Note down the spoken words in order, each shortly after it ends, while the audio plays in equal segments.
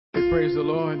Praise the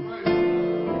Lord.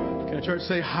 Can the church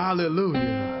say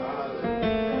hallelujah?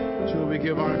 Should we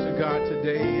give honor to God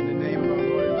today in the name of our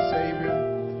Lord and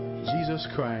Savior, Jesus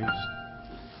Christ.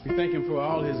 We thank Him for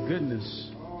all His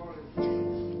goodness,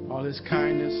 all His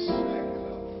kindness,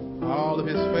 all of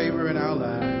His favor in our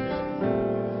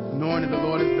lives. Knowing that the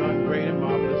Lord has done great and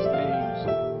marvelous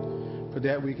things. For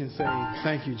that we can say,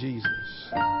 thank you, Jesus.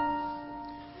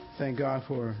 Thank God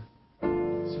for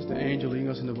Sister Angel leading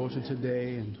us in devotion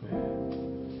today, and for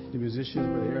the musicians,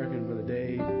 Brother Eric and Brother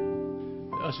Dave,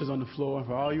 the ushers on the floor, and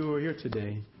for all you who are here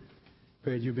today.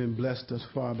 Pray that you've been blessed thus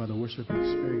far by the worship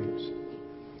experience.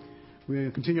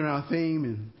 We're continuing our theme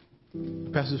in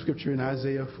the passage of Scripture in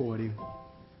Isaiah 40.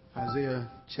 Isaiah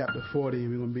chapter 40,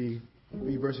 we're going to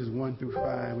read verses 1 through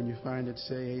 5. When you find it,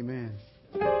 say amen.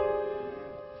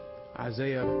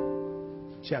 Isaiah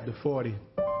chapter 40.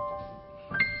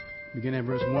 Beginning at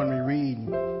verse 1, we read,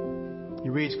 he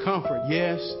reads, comfort,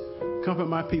 yes, comfort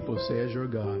my people, says your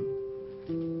God.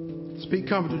 Speak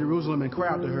comfort to Jerusalem and cry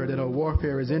out to her that her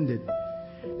warfare is ended,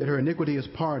 that her iniquity is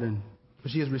pardoned, for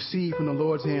she has received from the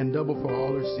Lord's hand double for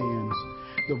all her sins.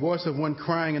 The voice of one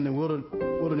crying in the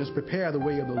wilderness, prepare the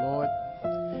way of the Lord.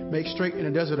 Make straight in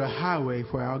the desert a highway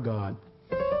for our God.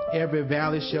 Every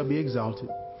valley shall be exalted,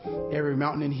 every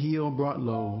mountain and hill brought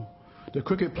low. The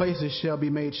crooked places shall be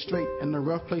made straight, and the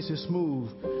rough places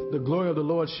smooth. The glory of the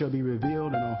Lord shall be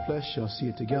revealed, and all flesh shall see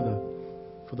it together.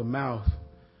 For the mouth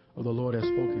of the Lord has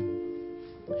spoken.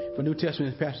 For New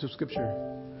Testament passage of Scripture,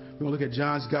 we're going to look at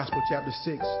John's Gospel, chapter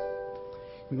 6.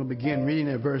 We're going to begin reading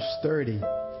at verse 30.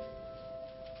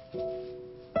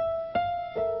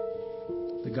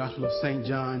 The Gospel of St.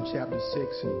 John, chapter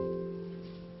 6. And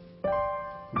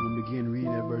we're going to begin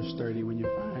reading at verse 30. When you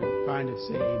find it,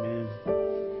 say amen.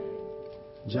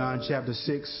 John chapter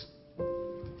 6,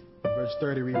 verse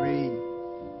 30, we read,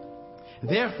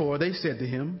 therefore they said to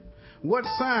him, what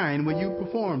sign will you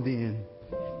perform then,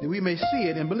 that we may see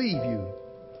it and believe you?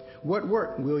 What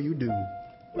work will you do?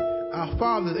 Our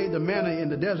fathers ate the manna in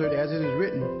the desert, as it is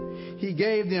written, he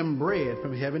gave them bread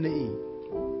from heaven to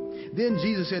eat. Then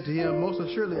Jesus said to him, most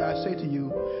assuredly I say to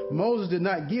you, Moses did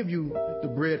not give you the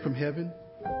bread from heaven,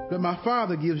 but my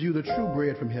Father gives you the true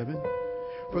bread from heaven.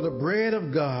 For the bread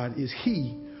of God is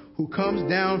he who comes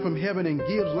down from heaven and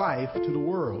gives life to the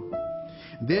world.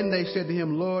 Then they said to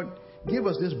him, Lord, give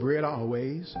us this bread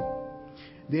always.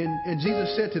 And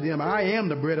Jesus said to them, I am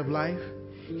the bread of life.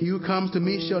 He who comes to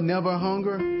me shall never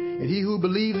hunger, and he who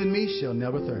believes in me shall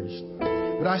never thirst.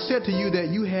 But I said to you that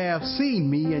you have seen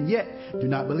me, and yet do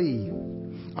not believe.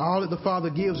 All that the Father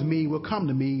gives me will come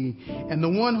to me, and the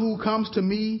one who comes to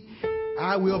me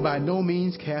I will by no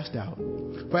means cast out.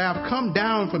 For I have come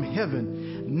down from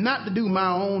heaven, not to do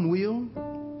my own will,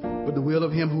 but the will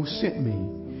of him who sent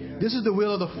me. This is the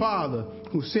will of the Father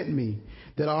who sent me,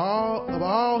 that of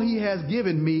all he has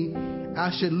given me,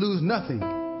 I should lose nothing,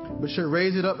 but should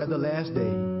raise it up at the last day.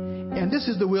 And this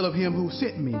is the will of him who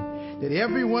sent me, that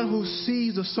everyone who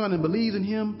sees the Son and believes in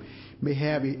him may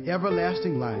have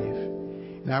everlasting life,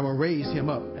 and I will raise him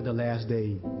up at the last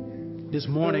day. This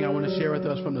morning I want to share with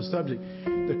us from the subject,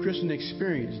 the Christian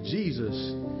experience. Jesus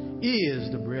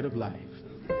is the bread of life.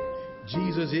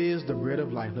 Jesus is the bread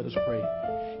of life. Let us pray.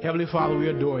 Heavenly Father, we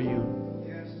adore you.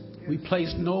 We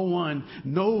place no one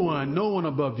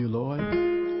above you, Lord.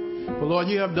 For Lord,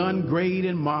 you have done great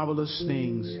and marvelous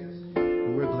things,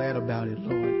 and we're glad about it,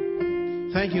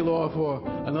 Lord. Thank you, Lord, for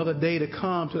another day to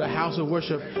come to the house of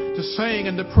worship, to sing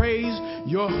and to praise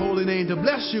your holy name, to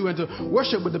bless you and to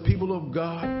worship with the people of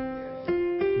God.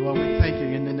 Lord, we thank you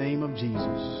in the name of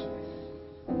Jesus.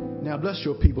 Now bless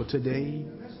your people today.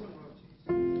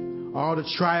 All the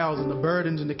trials and the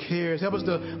burdens and the cares, help us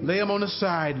to lay them on the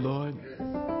side, Lord.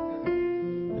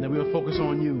 And then we'll focus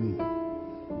on you.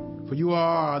 For you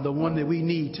are the one that we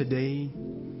need today.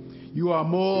 You are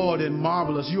more than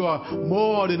marvelous. You are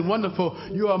more than wonderful.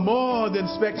 You are more than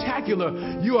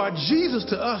spectacular. You are Jesus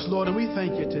to us, Lord, and we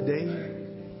thank you today.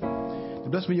 So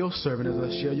bless me, your servant, as I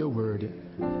share your word.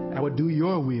 I would do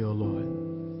your will, Lord.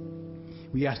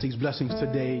 We ask these blessings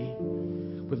today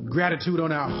with gratitude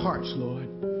on our hearts, Lord.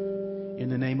 In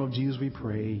the name of Jesus we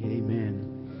pray.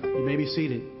 Amen. You may be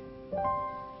seated.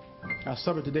 Our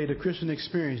subject today, the Christian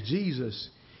experience. Jesus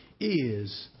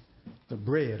is the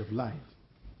bread of life.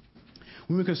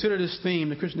 When we consider this theme,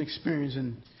 the Christian experience,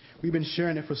 and we've been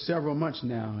sharing it for several months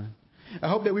now, I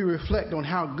hope that we reflect on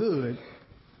how good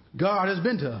God has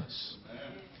been to us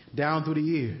down through the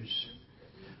years.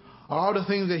 All the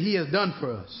things that he has done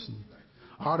for us,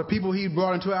 all the people he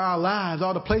brought into our lives,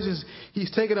 all the places he's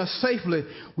taken us safely,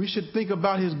 we should think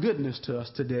about his goodness to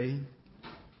us today.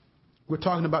 We're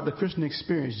talking about the Christian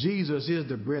experience. Jesus is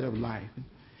the bread of life.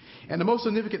 And the most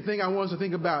significant thing I want us to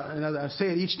think about, and I say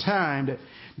it each time,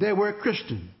 that we're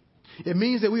Christian. It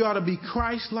means that we ought to be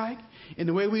Christ-like in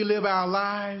the way we live our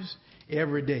lives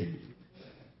every day.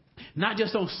 Not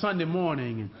just on Sunday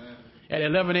morning and at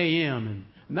 11 a.m. and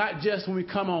not just when we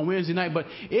come on Wednesday night, but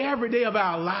every day of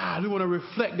our lives, we want to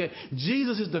reflect that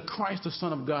Jesus is the Christ, the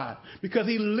Son of God, because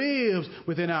he lives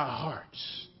within our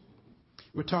hearts.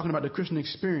 We're talking about the Christian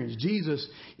experience. Jesus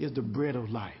is the bread of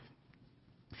life.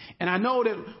 And I know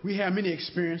that we have many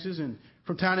experiences, and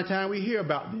from time to time we hear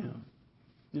about them.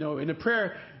 You know, in the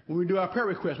prayer, when we do our prayer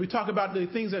requests, we talk about the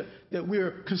things that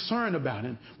we're concerned about,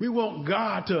 and we want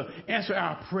God to answer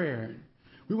our prayer.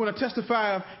 We want to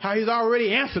testify of how he's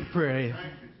already answered prayer.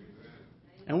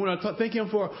 And we want to thank him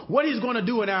for what he's going to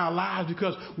do in our lives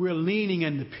because we're leaning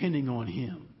and depending on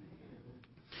him.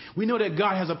 We know that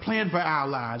God has a plan for our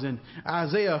lives. In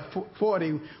Isaiah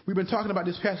 40, we've been talking about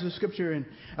this passage of scripture, and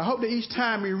I hope that each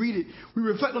time we read it, we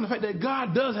reflect on the fact that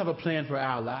God does have a plan for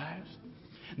our lives.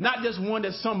 Not just one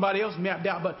that somebody else mapped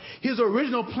out, but his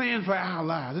original plan for our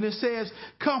lives. And it says,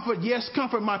 comfort, yes,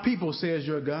 comfort my people, says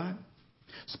your God.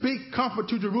 Speak comfort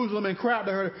to Jerusalem and cry out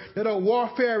to her that her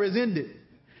warfare is ended,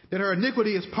 that her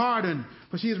iniquity is pardoned,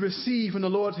 for she has received from the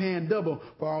Lord's hand double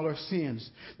for all her sins.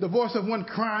 The voice of one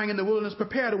crying in the wilderness,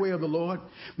 prepare the way of the Lord.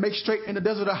 Make straight in the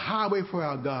desert a highway for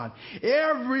our God.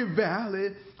 Every valley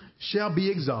shall be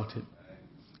exalted.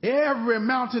 Every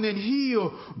mountain and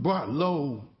hill brought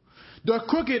low. The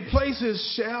crooked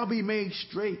places shall be made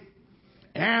straight,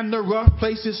 and the rough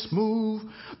places smooth.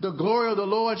 The glory of the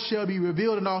Lord shall be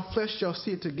revealed, and all flesh shall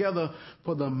see it together,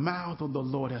 for the mouth of the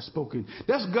Lord has spoken.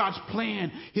 That's God's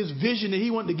plan, his vision that he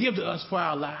wanted to give to us for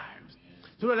our lives,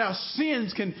 so that our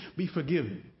sins can be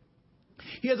forgiven.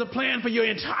 He has a plan for your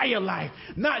entire life,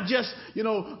 not just,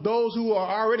 those who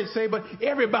are already saved, but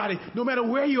everybody, no matter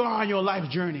where you are on your life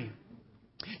journey.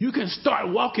 You can start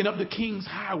walking up the King's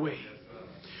highway.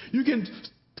 You can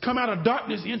come out of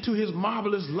darkness into his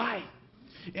marvelous light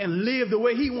and live the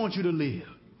way he wants you to live.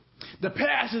 The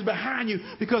past is behind you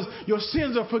because your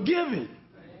sins are forgiven.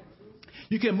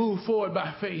 You can move forward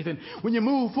by faith. And when you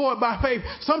move forward by faith,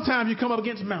 sometimes you come up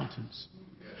against mountains.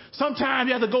 Sometimes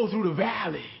you have to go through the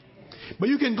valley. But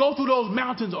you can go through those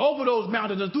mountains, over those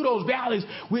mountains, and through those valleys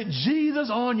with Jesus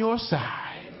on your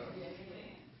side.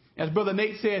 As Brother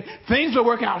Nate said, things will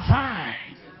work out fine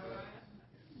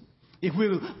if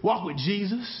we walk with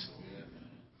Jesus,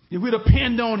 if we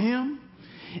depend on him.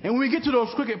 And when we get to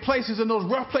those crooked places and those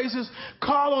rough places,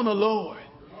 call on the Lord.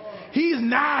 He's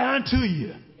nigh unto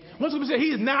you. Once we say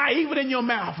he's nigh even in your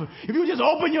mouth. If you just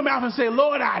open your mouth and say,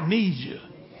 Lord, I need you.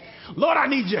 Lord, I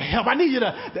need your help. I need you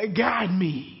to guide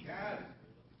me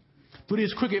through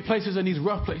these crooked places and these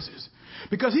rough places.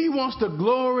 Because he wants the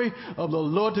glory of the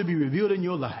Lord to be revealed in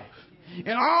your life.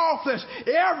 And all flesh,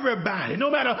 everybody, no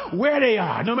matter where they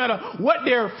are, no matter what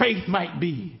their faith might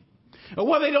be, or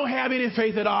whether they don't have any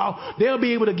faith at all, they'll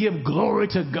be able to give glory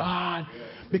to God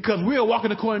because we're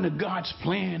walking according to God's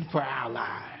plan for our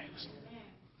lives.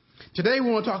 Today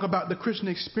we want to talk about the Christian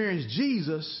experience.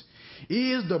 Jesus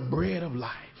is the bread of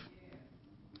life.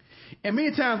 And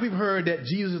many times we've heard that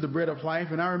Jesus is the bread of life.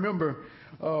 And I remember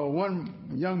one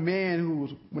young man who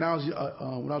was, when I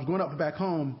was growing up back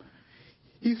home,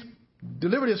 he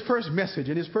delivered his first message,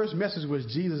 and his first message was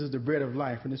Jesus is the bread of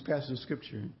life in this passage of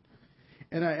scripture.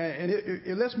 And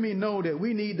it lets me know that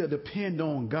we need to depend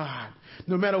on God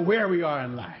no matter where we are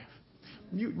in life.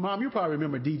 Mom, you probably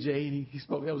remember DJ, and he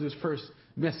spoke. That was his first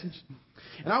message.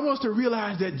 And I want us to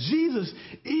realize that Jesus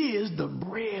is the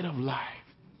bread of life.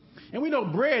 And we know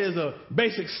bread is a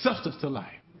basic substance to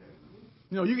life.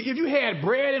 If you had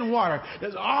bread and water,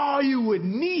 that's all you would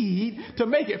need to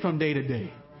make it from day to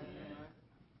day.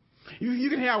 You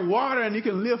can have water and you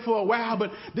can live for a while,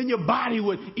 but then your body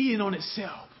would eat it on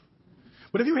itself.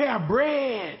 But if you have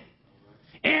bread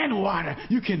and water,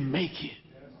 you can make it.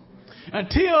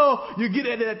 Until you get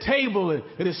at that table and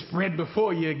it is spread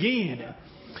before you again.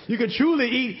 You can truly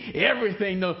eat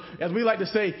everything, though, as we like to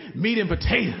say, meat and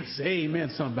potatoes.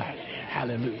 Amen, somebody.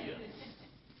 Hallelujah.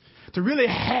 To really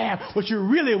have what you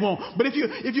really want. But if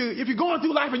you're going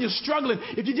through life and you're struggling,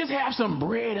 if you just have some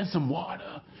bread and some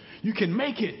water, you can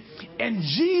make it. And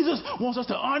Jesus wants us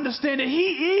to understand that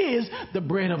he is the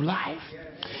bread of life.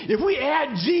 If we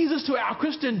add Jesus to our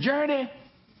Christian journey,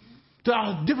 to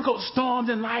our difficult storms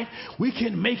in life, we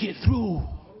can make it through.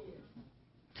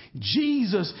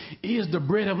 Jesus is the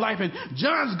bread of life. And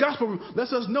John's gospel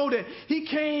lets us know that he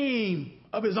came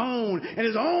of his own, and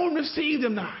his own received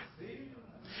him not.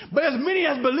 But as many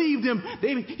as believed him,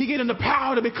 he gave them the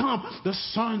power to become the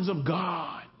sons of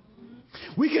God.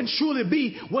 We can truly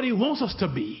be what he wants us to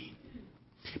be.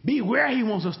 be where he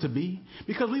wants us to be,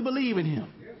 because we believe in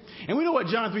him. And we know what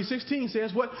John 3:16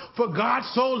 says, what? For God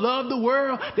so loved the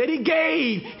world that he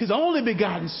gave his only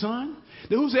begotten son,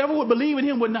 that whosoever would believe in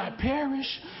him would not perish,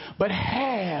 but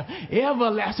have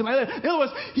everlasting life. In other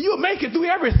words, you'll make it through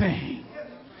everything.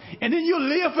 And then you'll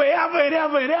live forever and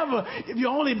ever and ever if you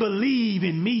only believe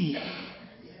in me.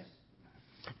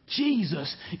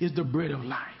 Jesus is the bread of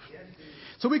life.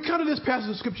 So we come to this passage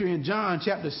of scripture in John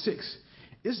chapter 6.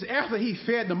 This is after he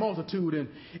fed the multitude, and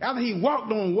after he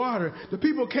walked on water. The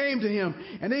people came to him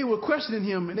and they were questioning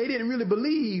him, and they didn't really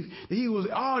believe that he was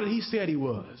all that he said he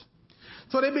was.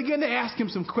 So they began to ask him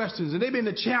some questions, and they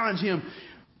began to challenge him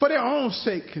for their own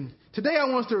sake. And today I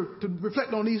want us to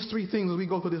reflect on these three things as we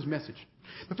go through this message.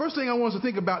 The first thing I want us to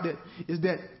think about is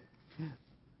that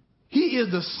he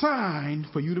is the sign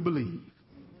for you to believe.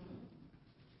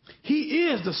 He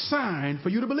is the sign for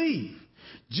you to believe.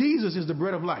 Jesus is the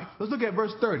bread of life. Let's look at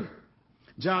verse 30,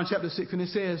 John chapter 6, and it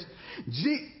says,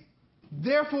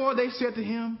 therefore they said to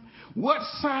him, what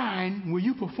sign will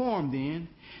you perform then,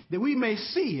 that we may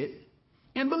see it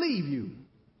and believe you?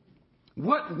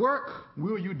 What work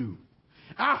will you do?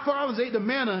 Our fathers ate the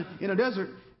manna in the desert,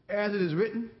 as it is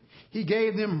written, he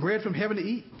gave them bread from heaven to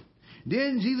eat.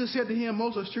 Then Jesus said to him,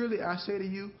 most assuredly I say to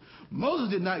you, Moses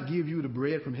did not give you the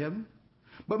bread from heaven,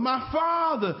 but my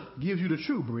Father gives you the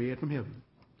true bread from heaven.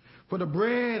 For the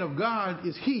bread of God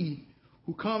is he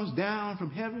who comes down from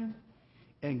heaven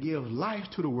and gives life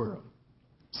to the world.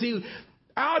 See,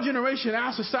 our generation,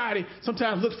 our society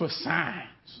sometimes looks for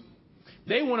signs.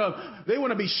 They want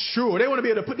to be sure. They want to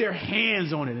be able to put their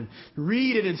hands on it and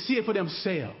read it and see it for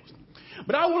themselves.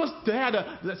 But I want us to have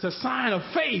the sign of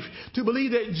faith to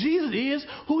believe that Jesus is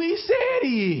who he said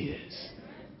he is.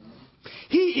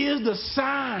 He is the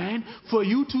sign for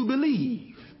you to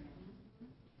believe.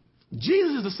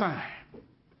 Jesus is the sign.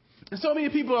 And so many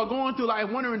people are going through life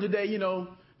wondering today,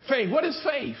 faith. What is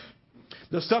faith?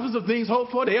 The substance of things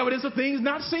hoped for, the evidence of things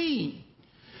not seen.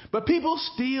 But people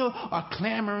still are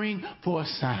clamoring for a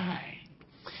sign.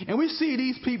 And we see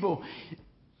these people,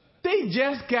 they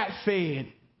just got fed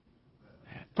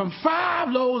from 5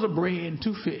 loaves of bread and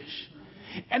 2 fish.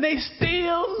 And they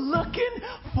still looking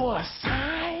for a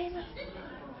sign.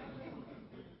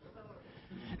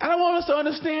 And I want us to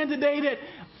understand today that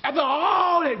after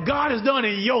all that God has done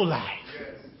in your life,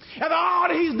 after all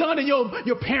that he's done in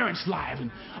your parents' life, and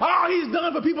all he's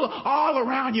done for people all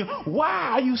around you,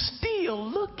 why are you still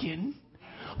looking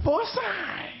for a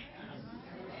sign?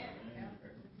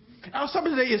 Our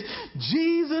subject today is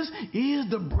Jesus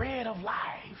is the bread of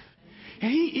life.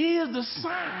 And he is the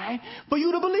sign for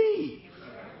you to believe.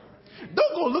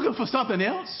 Don't go looking for something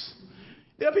else.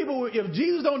 There are people, if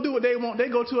Jesus don't do what they want, they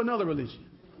go to another religion.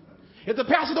 If the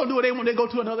pastor don't do what they want, they go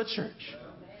to another church.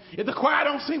 If the choir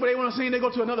don't sing what they want to sing, they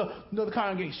go to another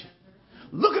congregation.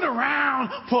 Looking around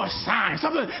for a sign,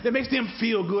 something that makes them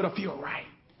feel good or feel right.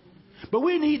 But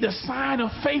we need the sign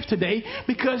of faith today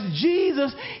because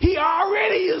Jesus, he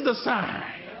already is the sign.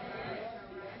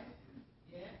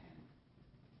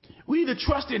 We need to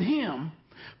trust in him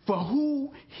for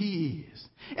who he is.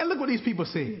 And look what these people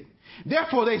said.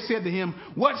 Therefore they said to him,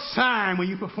 what sign will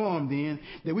you perform then,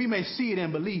 that we may see it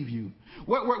and believe you?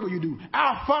 What work will you do?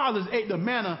 Our fathers ate the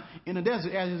manna in the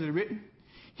desert, as is written.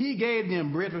 He gave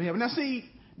them bread from heaven. Now see,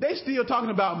 they still talking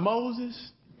about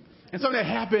Moses and something that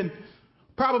happened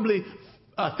probably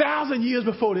 1,000 years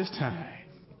before this time.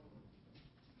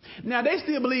 Now they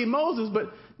still believe Moses,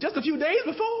 but just a few days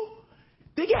before,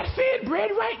 they got fed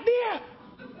bread right there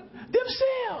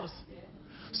themselves.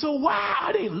 So why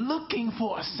are they looking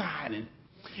for a sign?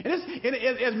 And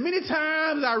as many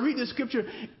times as I read the scripture,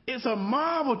 it's a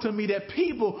marvel to me that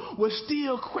people will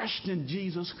still question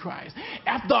Jesus Christ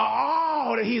after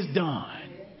all that he's done.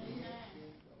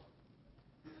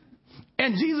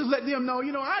 And Jesus let them know,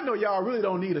 I know y'all really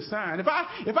don't need a sign. If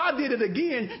I did it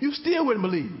again, you still wouldn't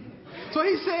believe. So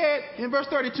he said in verse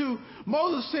 32,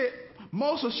 Moses said,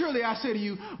 most assuredly I say to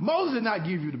you, Moses did not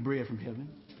give you the bread from heaven,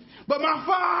 but my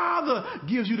Father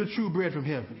gives you the true bread from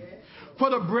heaven. For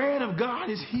the bread of God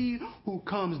is he who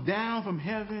comes down from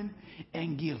heaven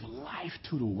and gives life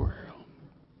to the world.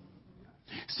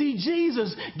 See,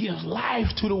 Jesus gives life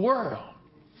to the world,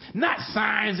 not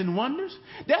signs and wonders.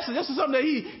 That's something that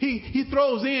he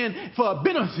throws in for a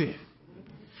benefit.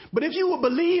 But if you will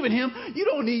believe in him, you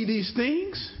don't need these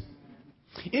things.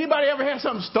 Anybody ever had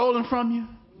something stolen from you?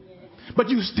 But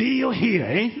you still here,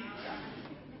 ain't you?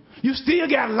 You still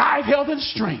got life, health, and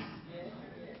strength.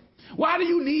 Why do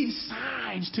you need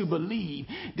signs to believe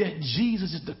that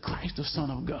Jesus is the Christ, the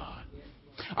Son of God?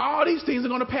 All these things are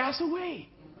going to pass away.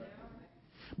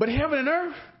 But heaven and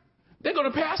earth, They're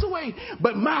going to pass away.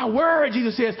 But my word,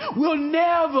 Jesus says, will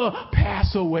never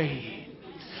pass away.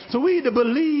 So we need to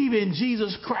believe in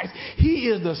Jesus Christ. He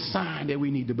is the sign that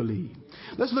we need to believe.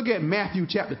 Let's look at Matthew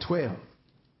chapter 12.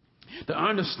 To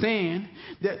understand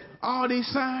that all these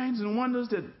signs and wonders,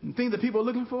 that things that people are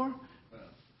looking for,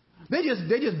 they're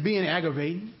just being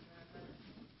aggravating.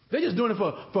 They're just doing it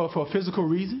for physical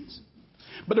reasons.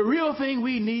 But the real thing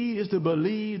we need is to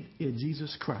believe in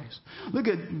Jesus Christ. Look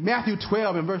at Matthew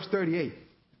 12 and verse 38.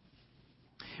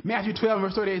 Matthew 12 and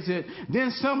verse 38 said,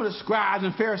 then some of the scribes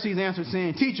and Pharisees answered,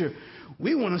 saying, Teacher,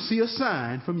 we want to see a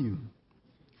sign from you.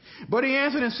 But he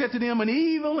answered and said to them, an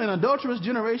evil and adulterous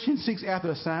generation seeks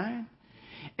after a sign,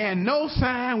 and no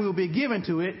sign will be given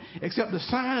to it except the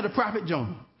sign of the prophet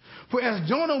Jonah. For as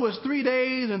Jonah was 3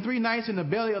 days and 3 nights in the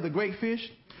belly of the great fish,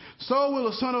 so will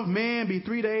the Son of Man be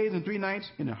 3 days and 3 nights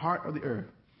in the heart of the earth.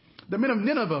 The men of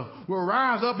Nineveh will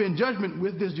rise up in judgment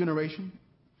with this generation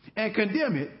and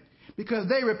condemn it, because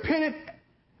they repented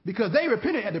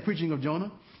at the preaching of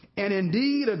Jonah, and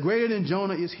indeed a greater than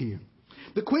Jonah is here.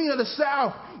 The queen of the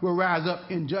south will rise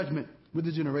up in judgment with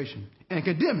this generation and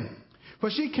condemn it. For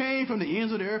she came from the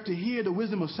ends of the earth to hear the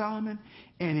wisdom of Solomon,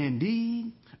 and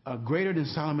indeed a greater than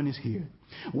Solomon is here.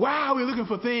 Why are we looking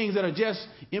for things that are just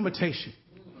imitation?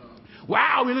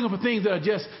 Why are we looking for things that are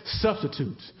just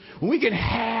substitutes? When we can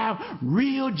have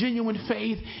real, genuine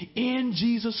faith in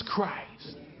Jesus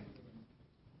Christ.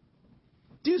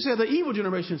 Jesus said the evil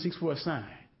generation seeks for a sign.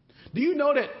 Do you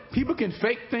know that people can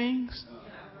fake things?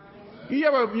 You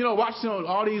ever, watch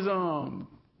all these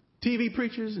TV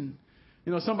preachers, and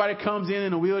somebody comes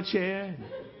in a wheelchair.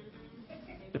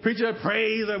 The preacher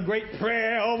prays a great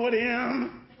prayer over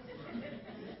them,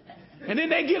 and then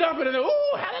they get up and they go,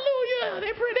 "Oh, hallelujah!"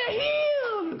 They pray, they're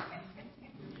healed.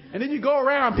 And then you go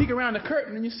around, peek around the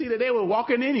curtain, and you see that they were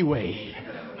walking anyway.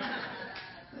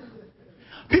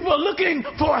 People are looking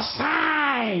for a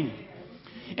sign,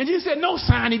 and Jesus said, "No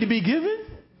sign need to be given.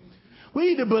 We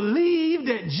need to believe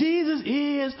that Jesus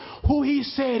is who he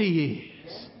said he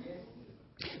is."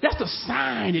 That's the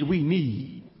sign that we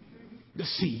need to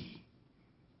see.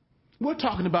 We're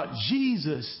talking about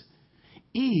Jesus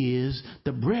is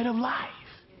the bread of life.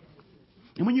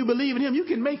 And when you believe in him, you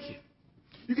can make it.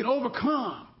 You can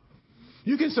overcome.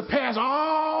 You can surpass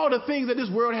all the things that this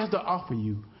world has to offer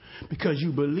you, because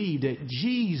you believe that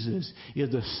Jesus is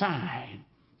the sign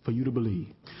for you to believe.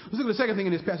 Let's look at the second thing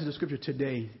in this passage of Scripture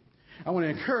today. I want to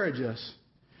encourage us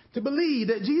to believe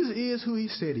that Jesus is who he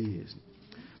said he is.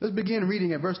 Let's begin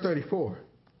reading at verse 34.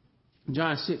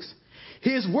 John 6.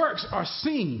 His works are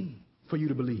seen for you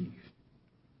to believe.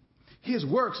 His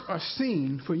works are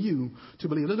seen for you to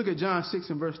believe. Let's look at John 6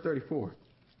 and verse 34.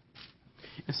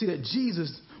 And see that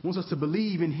Jesus wants us to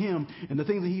believe in him and the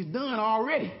things that he's done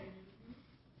already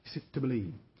to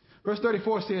believe. Verse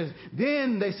 34 says,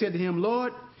 then they said to him,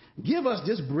 Lord, give us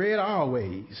this bread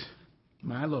always,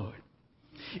 my Lord.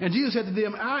 And Jesus said to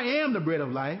them, I am the bread of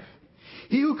life.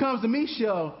 He who comes to me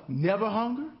shall never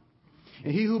hunger,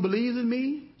 and he who believes in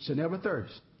me shall never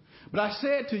thirst. But I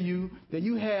said to you that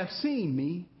you have seen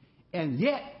me, and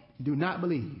yet do not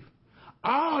believe.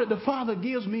 All that the Father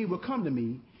gives me will come to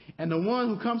me, and the one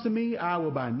who comes to me I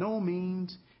will by no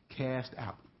means cast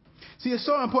out. See, it's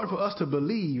so important for us to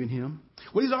believe in him,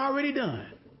 what he's already done.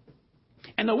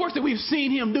 And the works that we've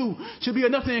seen him do should be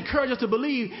enough to encourage us to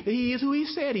believe that he is who he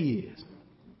said he is.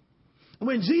 And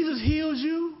when Jesus heals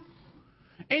you,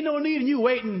 ain't no need in you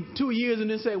waiting 2 years and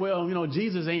then say, well,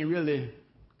 Jesus ain't really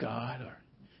God, or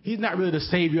he's not really the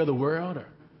Savior of the world, or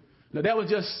no, that was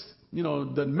just,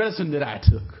 the medicine that I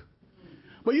took.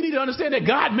 But you need to understand that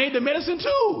God made the medicine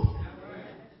too.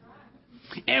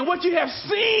 And what you have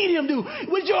seen him do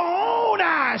with your own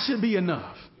eyes should be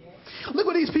enough. Look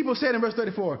what these people said in verse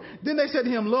 34. Then they said to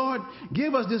him, Lord,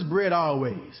 give us this bread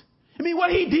always. I mean,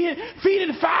 what he did,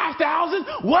 feeding 5,000,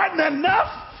 wasn't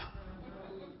enough.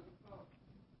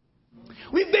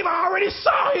 They've already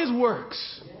saw his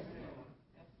works.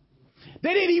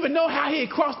 They didn't even know how he had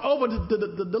crossed over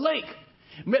the lake.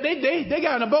 They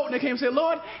got in a boat and they came and said,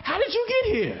 Lord, how did you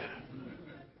get here?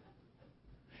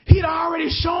 He'd already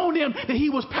shown them that he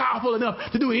was powerful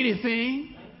enough to do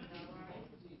anything.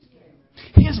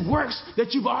 His works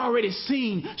that you've already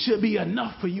seen should be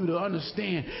enough for you to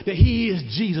understand that he is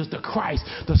Jesus the Christ,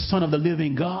 the Son of the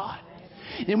living God.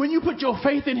 And when you put your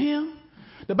faith in him,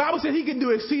 the Bible says he can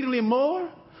do exceedingly more,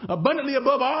 abundantly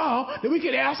above all that we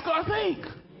could ask or think,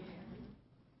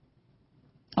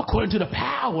 according to the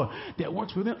power that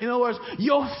works within. In other words,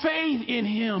 your faith in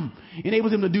him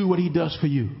enables him to do what he does for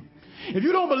you. If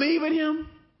you don't believe in him,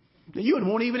 then you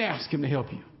won't even ask him to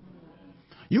help you.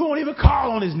 You won't even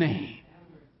call on his name.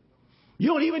 You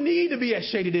don't even need to be at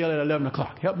Shady Dale at 11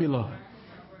 o'clock. Help me, Lord.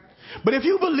 But if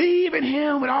you believe in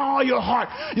him with all your heart,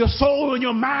 your soul, and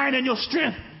your mind, and your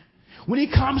strength, when he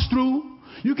comes through,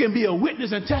 you can be a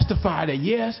witness and testify that,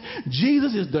 yes,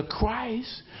 Jesus is the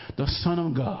Christ, the Son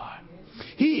of God.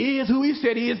 He is who he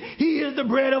said he is. He is the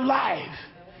bread of life.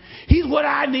 He's what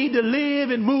I need to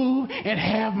live and move and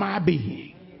have my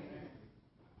being.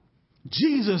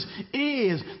 Jesus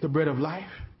is the bread of life,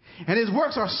 and his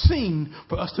works are seen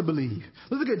for us to believe.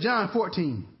 Let's look at John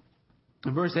 14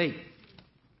 and verse 8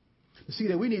 to see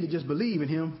that we need to just believe in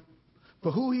him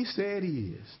for who he said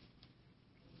he is.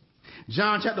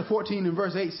 John chapter 14 and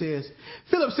verse 8 says,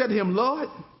 Philip said to him, Lord,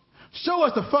 show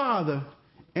us the Father,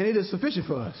 and it is sufficient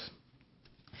for us.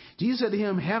 Jesus said to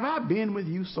him, have I been with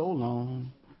you so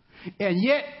long, and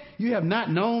yet you have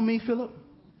not known me, Philip?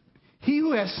 He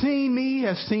who has seen me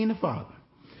has seen the Father.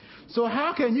 So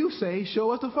how can you say,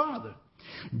 show us the Father?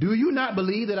 Do you not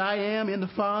believe that I am in the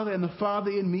Father and the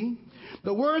Father in me?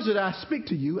 The words that I speak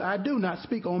to you, I do not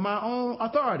speak on my own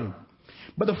authority,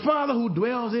 but the Father who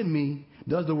dwells in me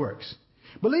does the works.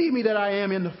 Believe me that I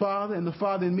am in the Father and the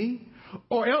Father in me,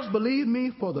 or else believe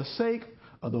me for the sake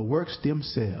of the works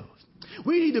themselves.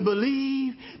 We need to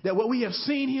believe that what we have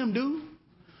seen him do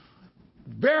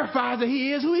verifies that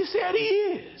he is who he said he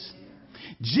is.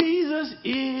 Jesus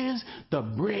is the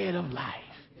bread of life.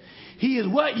 He is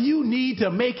what you need to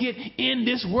make it in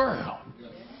this world.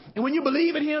 And when you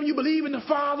believe in him, you believe in the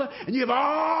Father, and you have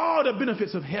all the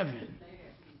benefits of heaven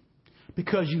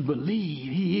because you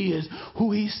believe he is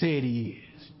who he said he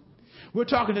is. We're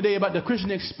talking today about the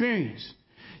Christian experience.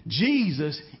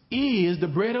 Jesus is the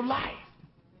bread of life.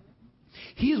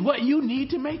 He is what you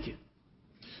need to make it.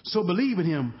 So believe in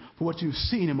him for what you've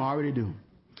seen him already do.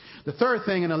 The third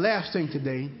thing and the last thing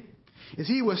today is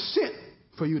he was sent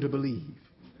for you to believe.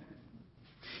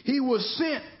 He was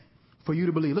sent for you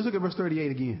to believe. Let's look at verse 38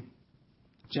 again.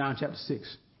 John chapter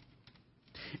 6.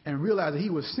 And realize that he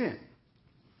was sent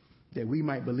that we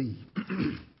might believe.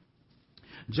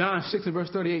 John 6 and verse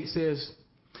 38 says,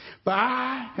 For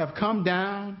I have come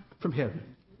down from heaven,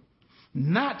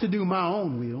 not to do my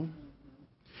own will,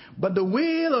 but the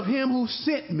will of him who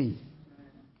sent me.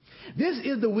 This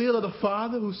is the will of the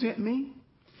Father who sent me,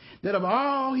 that of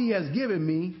all he has given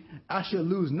me, I shall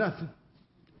lose nothing,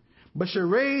 but shall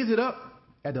raise it up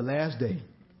at the last day.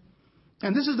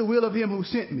 And this is the will of him who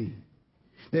sent me,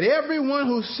 that everyone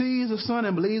who sees the Son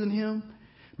and believes in him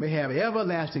may have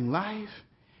everlasting life,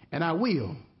 and I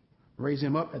will raise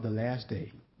him up at the last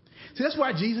day. See, that's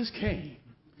why Jesus came.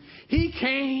 He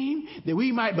came that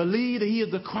we might believe that he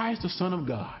is the Christ, the Son of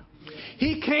God.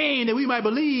 He came that we might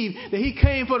believe that he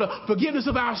came for the forgiveness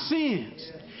of our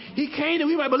sins. He came that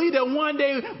we might believe that one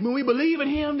day when we believe in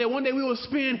him, that one day we will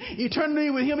spend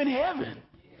eternity with him in heaven.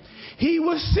 He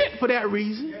was sent for that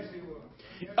reason.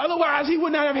 Otherwise, he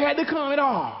would not have had to come at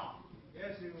all.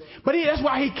 But that's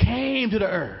why he came to the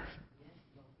earth.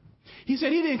 He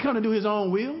said he didn't come to do his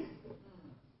own will.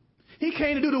 He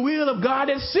came to do the will of God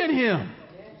that sent him.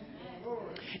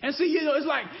 And see, it's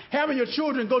like having your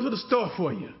children go to the store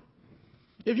for you.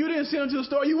 If you didn't send them to the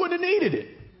store, you wouldn't have needed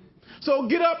it. So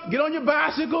get up, get on your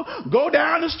bicycle, go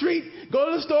down the street,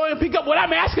 go to the store and pick up what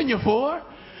I'm asking you for.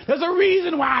 There's a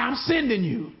reason why I'm sending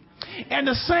you. And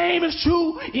the same is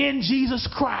true in Jesus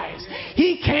Christ.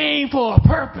 He came for a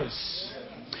purpose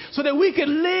so that we could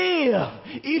live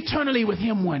eternally with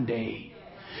him one day.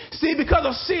 See, because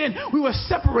of sin, we were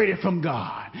separated from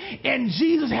God. And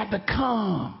Jesus had to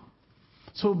come.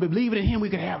 So believing in him, we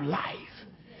could have life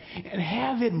and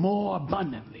have it more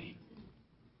abundantly.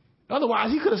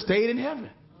 Otherwise, he could have stayed in heaven.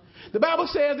 The Bible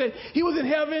says that he was in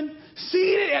heaven,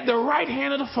 seated at the right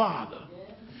hand of the Father,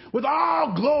 with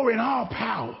all glory and all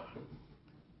power.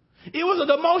 It was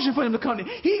a demotion for him to come.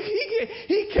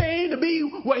 He came to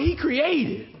be what he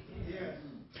created.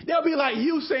 They'll be like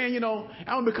you saying, I'm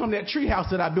going to become that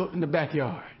treehouse that I built in the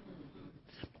backyard.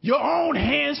 Your own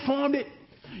hands formed it.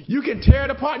 You can tear it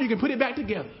apart. You can put it back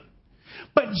together.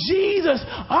 But Jesus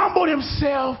humbled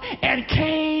himself and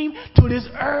came to this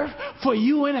earth for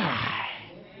you and I.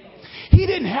 He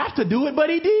didn't have to do it, but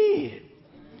he did.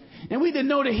 And we didn't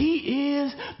know that he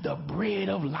is the bread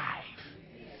of life.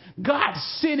 God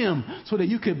sent him so that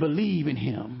you could believe in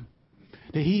him,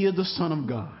 that he is the Son of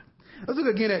God. Let's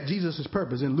look again at Jesus'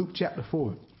 purpose in Luke chapter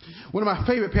 4. One of my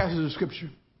favorite passages of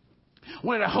Scripture.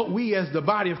 One that I hope we as the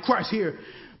body of Christ here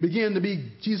begin to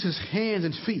be Jesus' hands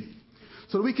and feet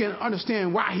so that we can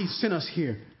understand why he sent us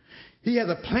here. He has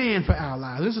a plan for our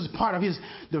lives. This is part of his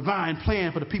divine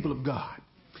plan for the people of God.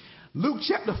 Luke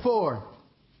chapter 4,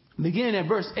 beginning at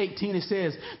verse 18, it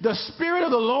says, The Spirit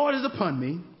of the Lord is upon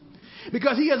me,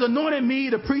 because he has anointed me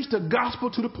to preach the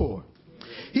gospel to the poor.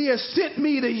 He has sent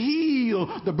me to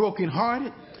heal the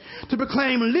brokenhearted, to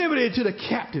proclaim liberty to the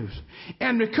captives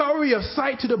and recovery of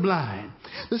sight to the blind,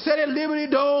 to set at liberty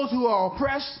those who are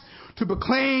oppressed, to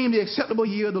proclaim the acceptable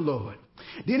year of the Lord.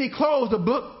 Then he closed the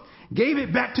book, gave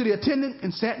it back to the attendant,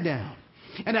 and sat down.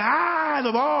 And the eyes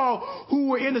of all who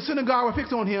were in the synagogue were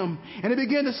fixed on him. And he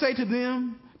began to say to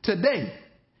them, today,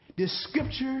 this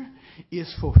scripture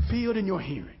is fulfilled in your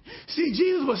hearing. See,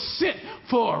 Jesus was sent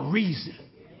for a reason.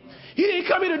 He didn't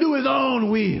come here to do his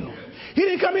own will. He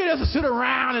didn't come here just to sit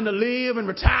around and to live and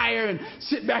retire and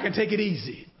sit back and take it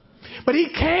easy. But he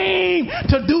came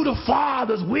to do the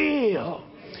Father's will.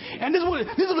 And these are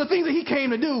the things that he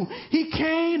came to do. He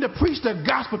came to preach the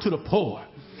gospel to the poor.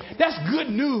 That's good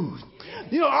news.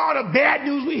 You know, all the bad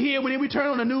news we hear when we turn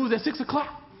on the news at 6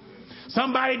 o'clock.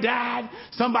 Somebody died.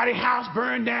 Somebody's house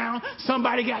burned down.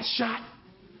 Somebody got shot.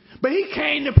 But he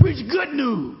came to preach good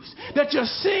news, that your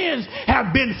sins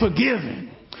have been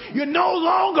forgiven. You're no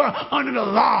longer under the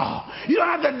law. You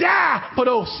don't have to die for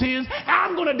those sins.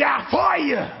 I'm going to die for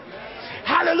you.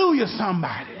 Hallelujah,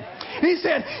 somebody. He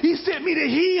said, he sent me to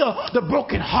heal the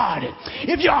brokenhearted.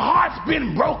 If your heart's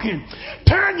been broken,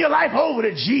 turn your life over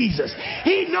to Jesus.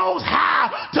 He knows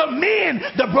how to mend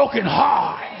the broken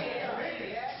heart.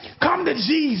 Come to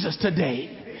Jesus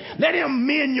today. Let him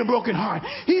mend your broken heart.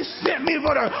 He sent me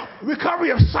for the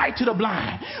recovery of sight to the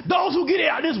blind. Those who get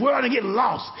out of this world and get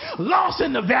lost. Lost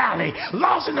in the valley.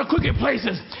 Lost in the crooked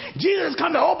places. Jesus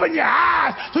come to open your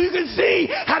eyes so you can see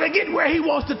how to get where he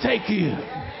wants to take you.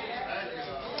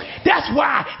 That's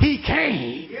why he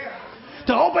came.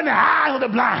 To open the eyes of the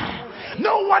blind.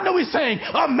 No wonder we sing,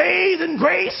 Amazing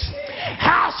Grace.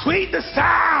 How sweet the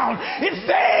sound. It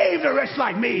saved a wretch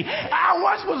like me. I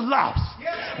once was lost.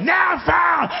 Now I'm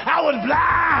found. I was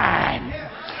blind.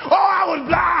 Oh, I was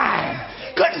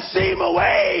blind. Couldn't see my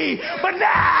way. But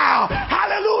now,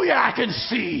 hallelujah, I can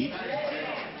see.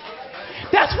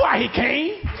 That's why he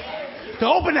came. To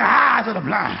open the eyes of the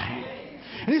blind.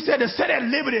 And he said to set at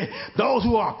liberty those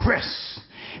who are oppressed.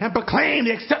 And proclaim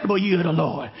the acceptable year of the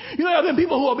Lord. You know, there have been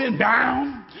people who have been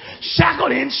bound,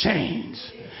 shackled in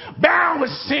chains, bound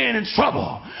with sin and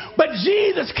trouble. But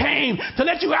Jesus came to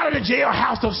let you out of the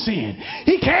jailhouse of sin.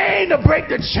 He came to break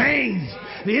the chains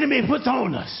the enemy puts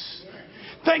on us.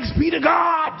 Thanks be to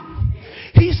God.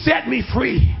 He set me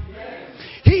free.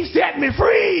 He set me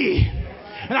free.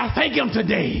 And I thank him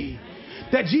today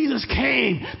that Jesus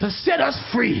came to set us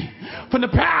free from the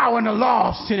power and the law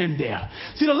of sin and death.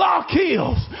 See, the law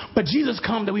kills, but Jesus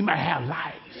come that we might have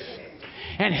life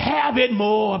and have it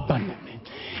more abundantly.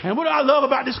 And what I love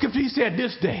about this scripture, he said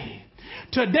this day,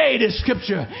 today this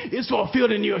scripture is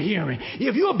fulfilled in your hearing.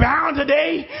 If you're bound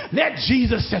today, let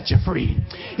Jesus set you free.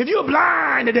 If you're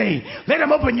blind today, let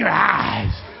him open your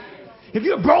eyes. If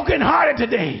you're brokenhearted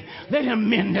today, let him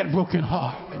mend that broken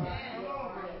heart.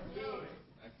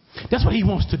 That's what he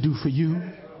wants to do for you.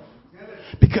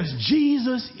 Because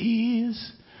Jesus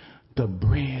is the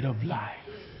bread of life.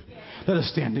 Let us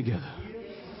stand together.